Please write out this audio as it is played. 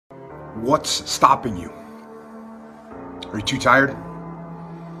What's stopping you? Are you too tired?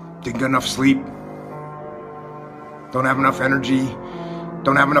 Didn't get enough sleep? Don't have enough energy?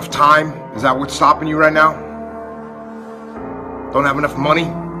 Don't have enough time? Is that what's stopping you right now? Don't have enough money?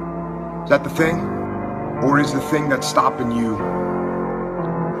 Is that the thing? Or is the thing that's stopping you,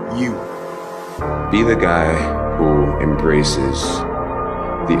 you? Be the guy who embraces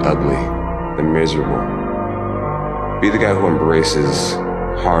the ugly, the miserable. Be the guy who embraces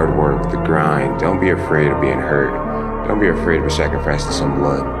hard work, the grind. Don't be afraid of being hurt. Don't be afraid of sacrificing some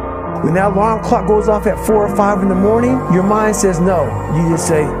blood. When that alarm clock goes off at 4 or 5 in the morning, your mind says no. You just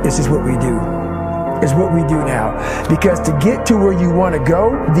say, this is what we do. It's what we do now. Because to get to where you want to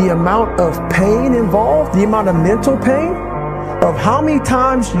go, the amount of pain involved, the amount of mental pain, of how many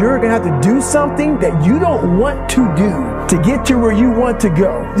times you're going to have to do something that you don't want to do to get to where you want to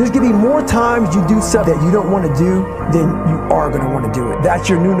go. There's going to be more times you do something that you don't want to do than you are going to want to do it. That's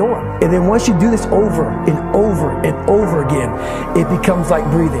your new norm. And then once you do this over and over and over again, it becomes like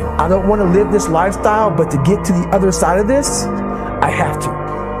breathing. I don't want to live this lifestyle, but to get to the other side of this, I have to.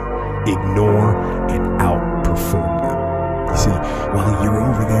 Ignore and outperform them. You see, while you're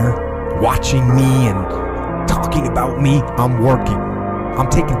over there watching me and talking about me, I'm working. I'm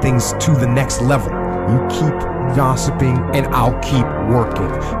taking things to the next level. You keep gossiping and I'll keep working.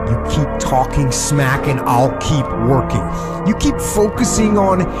 You keep talking smack and I'll keep working. You keep focusing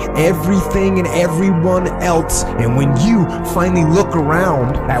on everything and everyone else, and when you finally look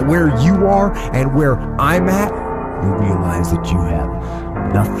around at where you are and where I'm at, you realize that you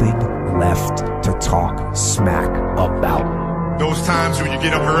have nothing left to talk smack about. Those times when you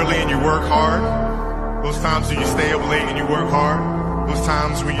get up early and you work hard, those times when you stay up late and you work hard, those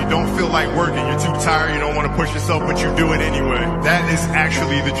times when you don't feel like working, you're too tired, you don't want to push yourself, but you do it anyway. That is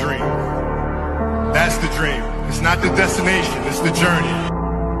actually the dream. That's the dream. It's not the destination, it's the journey.